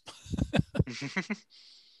dangerous.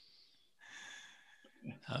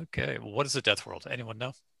 Okay, well, what is a Death World? Anyone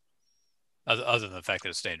know? Other than the fact that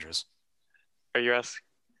it's dangerous. Are you asking?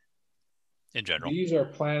 In general. These are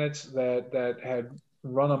planets that had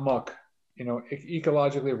run amok,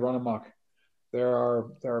 ecologically run amok. There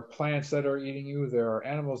are plants that are eating you. There are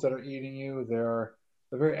animals that are eating you.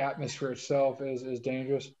 The very atmosphere itself is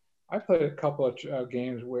dangerous. I played a couple of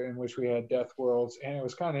games in which we had Death Worlds, and it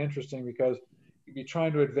was kind of interesting because you'd be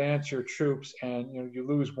trying to advance your troops, and you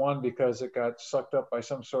lose one because it got sucked up by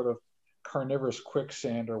some sort of carnivorous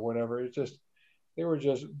quicksand or whatever. They were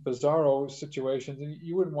just bizarro situations, and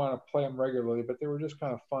you wouldn't want to play them regularly, but they were just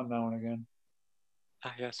kind of fun now and again.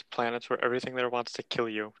 Yes, planets where everything there wants to kill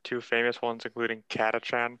you. 2 famous ones, including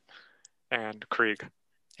Catachan and Krieg.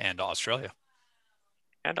 And Australia.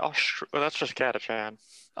 And well, that's just Catachan.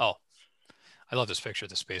 Oh, I love this picture of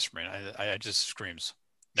the Space Marine. I just screams.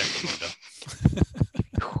 Necromunda.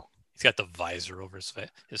 He's got the visor over his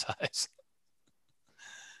eyes.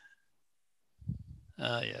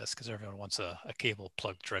 Yes, because everyone wants a cable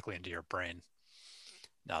plugged directly into your brain.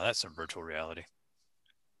 Now that's some virtual reality.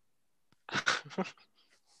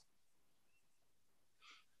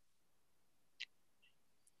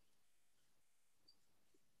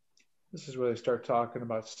 This is where they start talking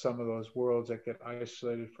about some of those worlds that get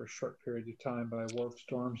isolated for short periods of time by warp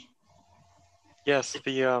storms. Yes,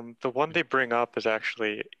 the one they bring up is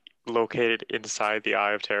actually located inside the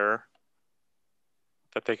Eye of Terror,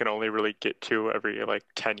 that they can only really get to every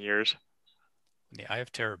 10 years. When the Eye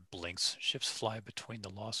of Terror blinks, ships fly between the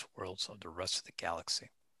lost worlds of the rest of the galaxy.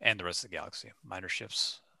 And the rest of the galaxy. Minor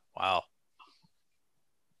ships. Wow.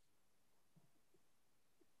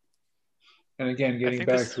 And again, getting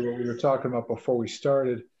back to what we were talking about before we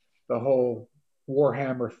started, the whole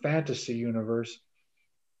Warhammer fantasy universe,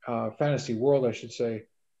 fantasy world, I should say,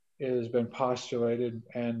 has been postulated,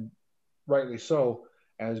 and rightly so,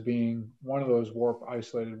 as being one of those warp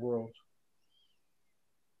isolated worlds.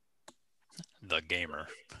 The gamer.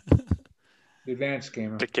 The advanced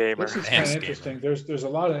gamer. The gamer. This is kind of interesting. There's a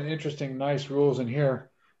lot of interesting, nice rules in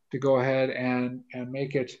here to go ahead and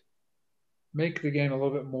make the game a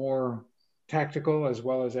little bit more tactical, as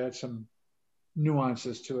well as add some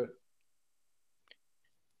nuances to it.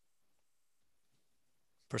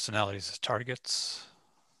 Personalities as targets.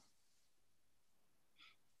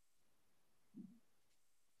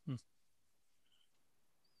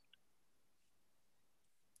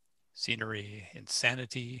 Scenery,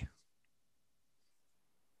 insanity,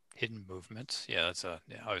 hidden movement. Yeah, that's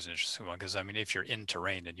always an interesting one, because I mean, if you're in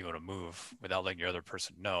terrain and you want to move without letting your other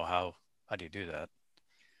person know, how do you do that?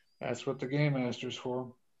 That's what the Game Master's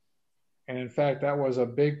for. And in fact, that was a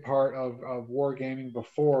big part of wargaming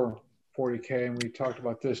before 40K, and we talked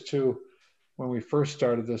about this too when we first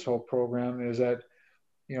started this whole program, is that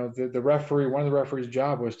the referee, one of the referee's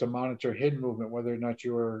job was to monitor hidden movement, whether or not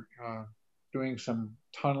you were doing some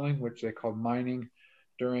tunneling, which they called mining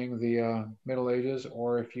during the Middle Ages,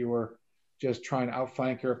 or if you were just trying to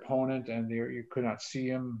outflank your opponent and you could not see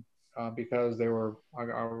him because they were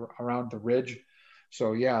around the ridge.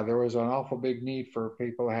 So yeah, there was an awful big need for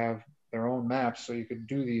people to have their own maps so you could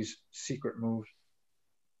do these secret moves.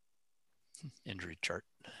 Injury chart.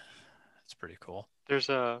 That's pretty cool. There's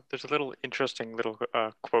a little interesting little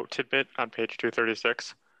quote tidbit on page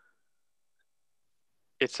 236.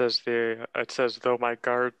 It says though my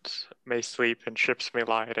guards may sleep and ships may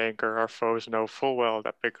lie at anchor, our foes know full well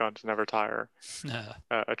that big guns never tire.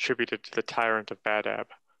 Attributed to the tyrant of Badab.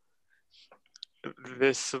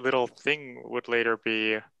 This little thing would later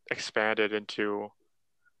be expanded into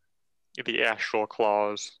the actual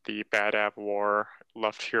clause, the Badab War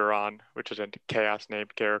left Huron, which is a chaos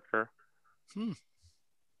named character. I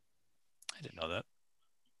didn't know that.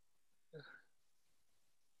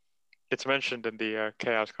 It's mentioned in the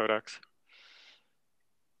Chaos Codex.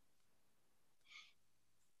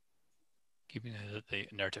 Keeping the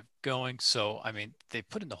narrative going. So, I mean, they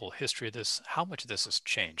put in the whole history of this. How much of this has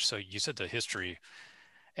changed? So you said the history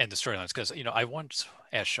and the storylines, because, I once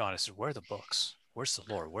asked Sean, I said, where are the books? Where's the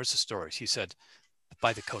lore? Where's the stories? He said,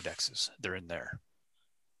 by the codexes, they're in there.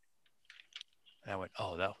 And I went,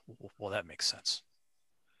 oh, that makes sense.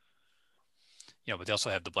 But they also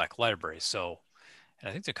have the Black Library. So, and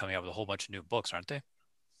I think they're coming out with a whole bunch of new books, aren't they?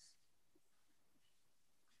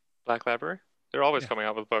 Black Library? They're always coming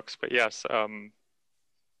out with books, but yes,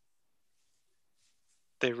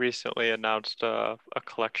 they recently announced a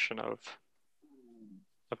collection of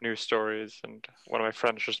new stories, and one of my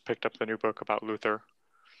friends just picked up the new book about Luther.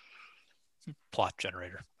 Plot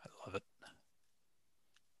generator. I love it.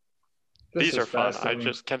 These are fun. I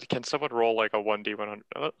just can someone roll like a 1d100?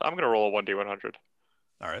 I'm gonna roll a 1d100.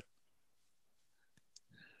 All right.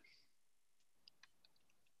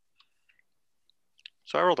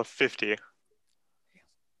 So I rolled a 50.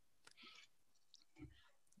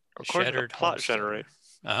 According to the plot generator.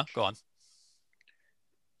 Go on.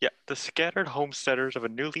 Yeah, the scattered homesteaders of a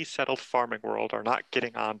newly settled farming world are not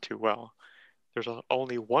getting on too well. There's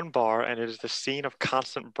only one bar, and it is the scene of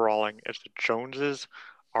constant brawling as the Joneses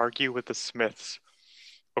argue with the Smiths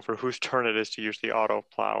over whose turn it is to use the auto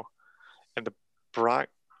plow, and the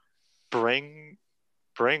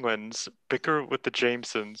Brangwins bicker with the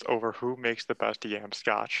Jamesons over who makes the best yam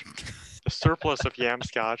scotch. The surplus of yam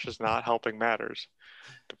scotch is not helping matters.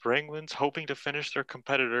 The Brangwins, hoping to finish their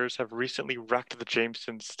competitors, have recently wrecked the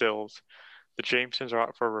Jameson stills. The Jamesons are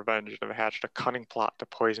out for revenge and have hatched a cunning plot to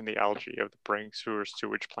poison the algae of the Brang sewer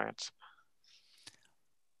sewage plants.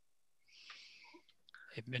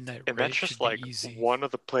 And that's just like one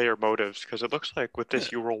of the player motives, because it looks like with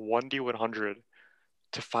this you roll 1d100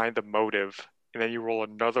 to find the motive, and then you roll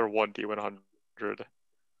another 1d100.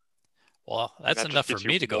 Well, that's enough for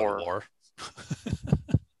me to go to war.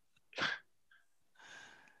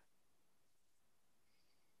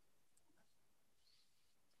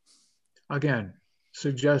 Again,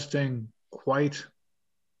 suggesting quite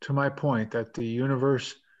to my point that the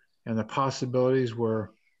universe and the possibilities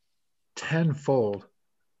were tenfold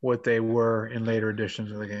what they were in later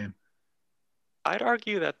editions of the game. I'd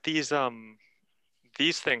argue that these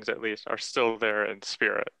things at least are still there in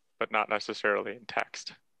spirit, but not necessarily in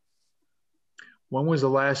text. When was the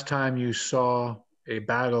last time you saw a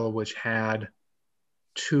battle which had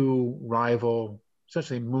two rival,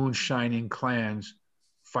 essentially moonshining clans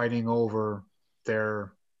fighting over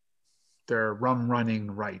their rum running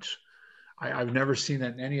rights? I've never seen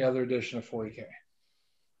that in any other edition of 40K.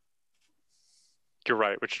 You're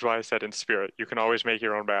right, which is why I said in spirit. You can always make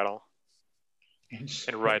your own battle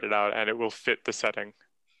and write it out, and it will fit the setting.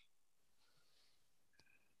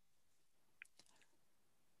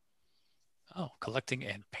 Oh, collecting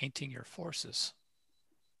and painting your forces.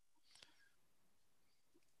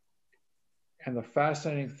 And the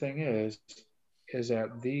fascinating thing is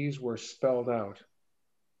that these were spelled out.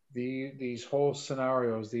 These whole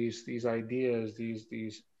scenarios, these ideas,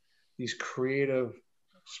 these creative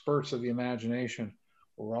spurts of the imagination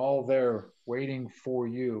were all there waiting for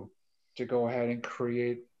you to go ahead and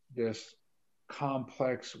create this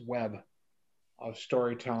complex web of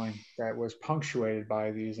storytelling that was punctuated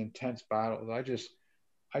by these intense battles. I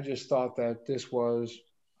just thought that this was,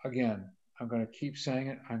 again, I'm going to keep saying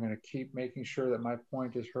it. I'm going to keep making sure that my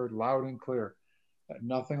point is heard loud and clear, that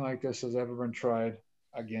nothing like this has ever been tried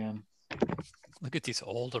again. Look at these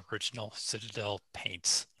old original Citadel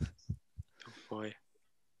paints. Oh boy.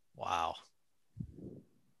 Wow.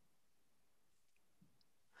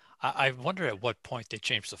 I wonder at what point they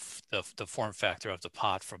changed the form factor of the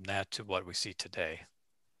pot from that to what we see today.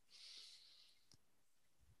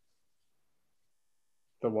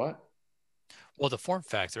 The what? Well, the form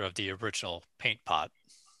factor of the original paint pot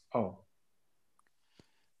Oh,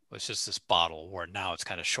 was just this bottle, where now it's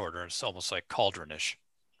kind of shorter. It's almost like cauldronish.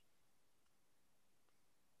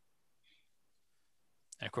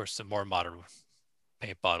 And of course, the more modern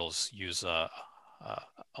paint bottles use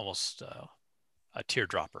almost a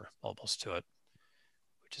teardropper almost to it,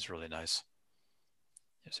 which is really nice.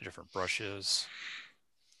 There's different brushes.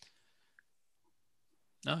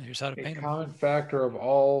 No, here's how to a paint them. common factor of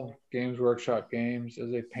all Games Workshop games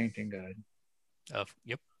is a painting guide.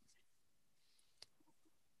 Yep.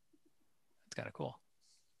 It's kind of cool.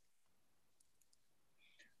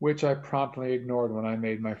 Which I promptly ignored when I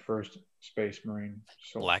made my first Space Marine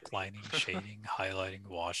soldier. Black lining, shading, highlighting,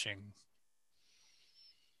 washing.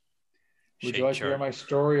 Would you like to hear my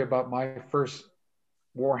story about my first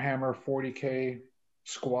Warhammer 40K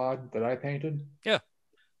squad that I painted? Yeah.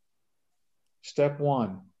 Step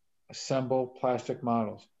 1, assemble plastic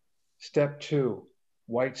models. Step 2,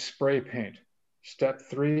 white spray paint. Step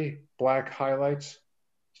 3, black highlights.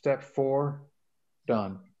 Step 4,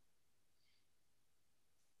 done.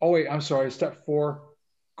 Oh, wait, I'm sorry. Step 4,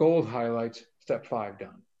 gold highlights. Step 5,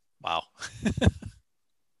 done. Wow.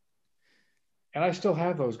 And I still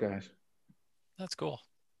have those guys. That's cool.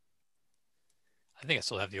 I think I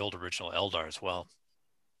still have the old original Eldar as well.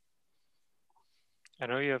 I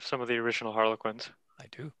know you have some of the original Harlequins. I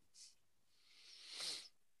do.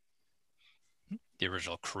 The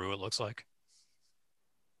original crew, it looks like.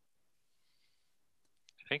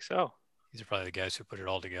 I think so. These are probably the guys who put it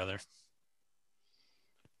all together.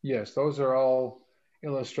 Yes, those are all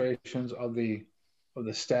illustrations of the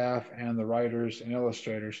staff and the writers and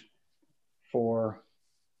illustrators for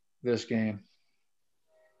this game.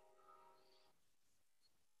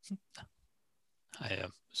 I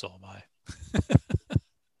am. So am I.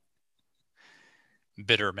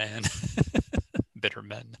 Bitter man. Bitter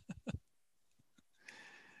men.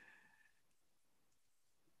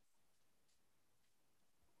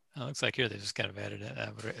 It looks like here they just kind of added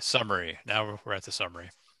a summary. Now we're at the summary.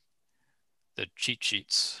 The cheat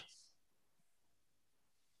sheets.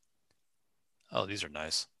 Oh, these are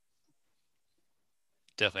nice.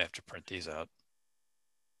 Definitely have to print these out.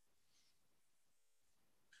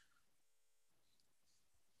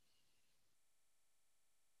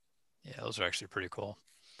 Yeah, those are actually pretty cool.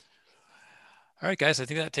 All right, guys, I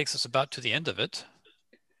think that takes us about to the end of it.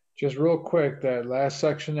 Just real quick, that last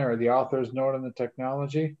section there, the author's note on the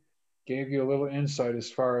technology, gave you a little insight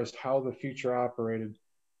as far as how the future operated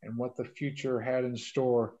and what the future had in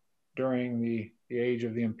store during the age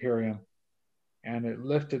of the Imperium. And it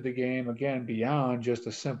lifted the game again beyond just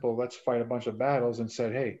a simple let's fight a bunch of battles and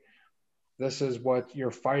said, hey, this is what you're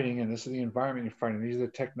fighting and this is the environment you're fighting. These are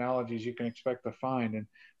the technologies you can expect to find, and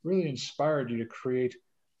really inspired you to create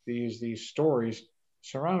these stories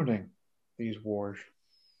surrounding these wars.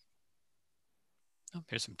 Oh,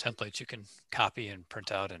 here's some templates you can copy and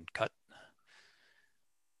print out and cut.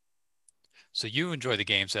 So you enjoy the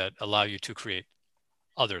games that allow you to create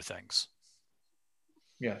other things.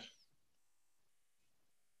 Yes.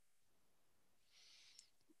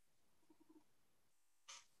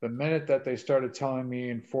 The minute that they started telling me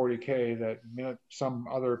in 40K that minute some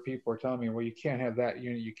other people were telling me, well, you can't have that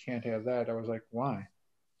unit, you can't have that, I was like, why?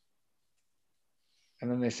 And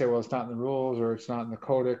then they say, well, it's not in the rules or it's not in the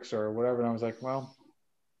codex or whatever. And I was like, well,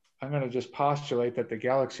 I'm going to just postulate that the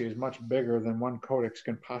galaxy is much bigger than one codex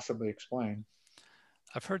can possibly explain.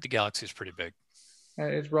 I've heard the galaxy is pretty big.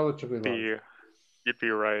 And it's relatively large. You'd be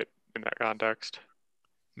right in that context.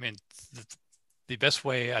 I mean, the best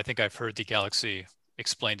way I think I've heard the galaxy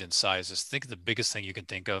explained in size is think of the biggest thing you can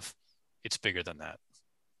think of. It's bigger than that.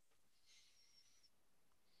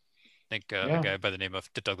 I think a guy by the name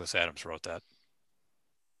of Douglas Adams wrote that.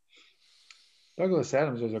 Douglas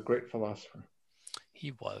Adams was a great philosopher.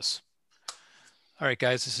 He was. All right,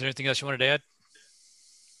 guys. Is there anything else you wanted to add?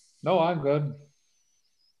 No, I'm good.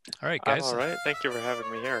 All right, guys. I'm all right. Thank you for having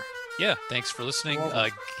me here. Yeah, thanks for listening.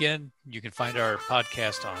 Again, you can find our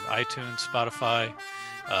podcast on iTunes, Spotify.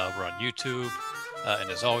 We're on YouTube. And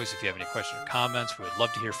as always, if you have any questions or comments, we would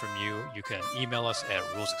love to hear from you. You can email us at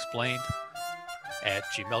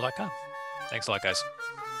rulesexplained@gmail.com. Thanks a lot, guys.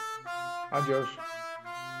 Adios.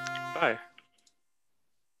 Bye.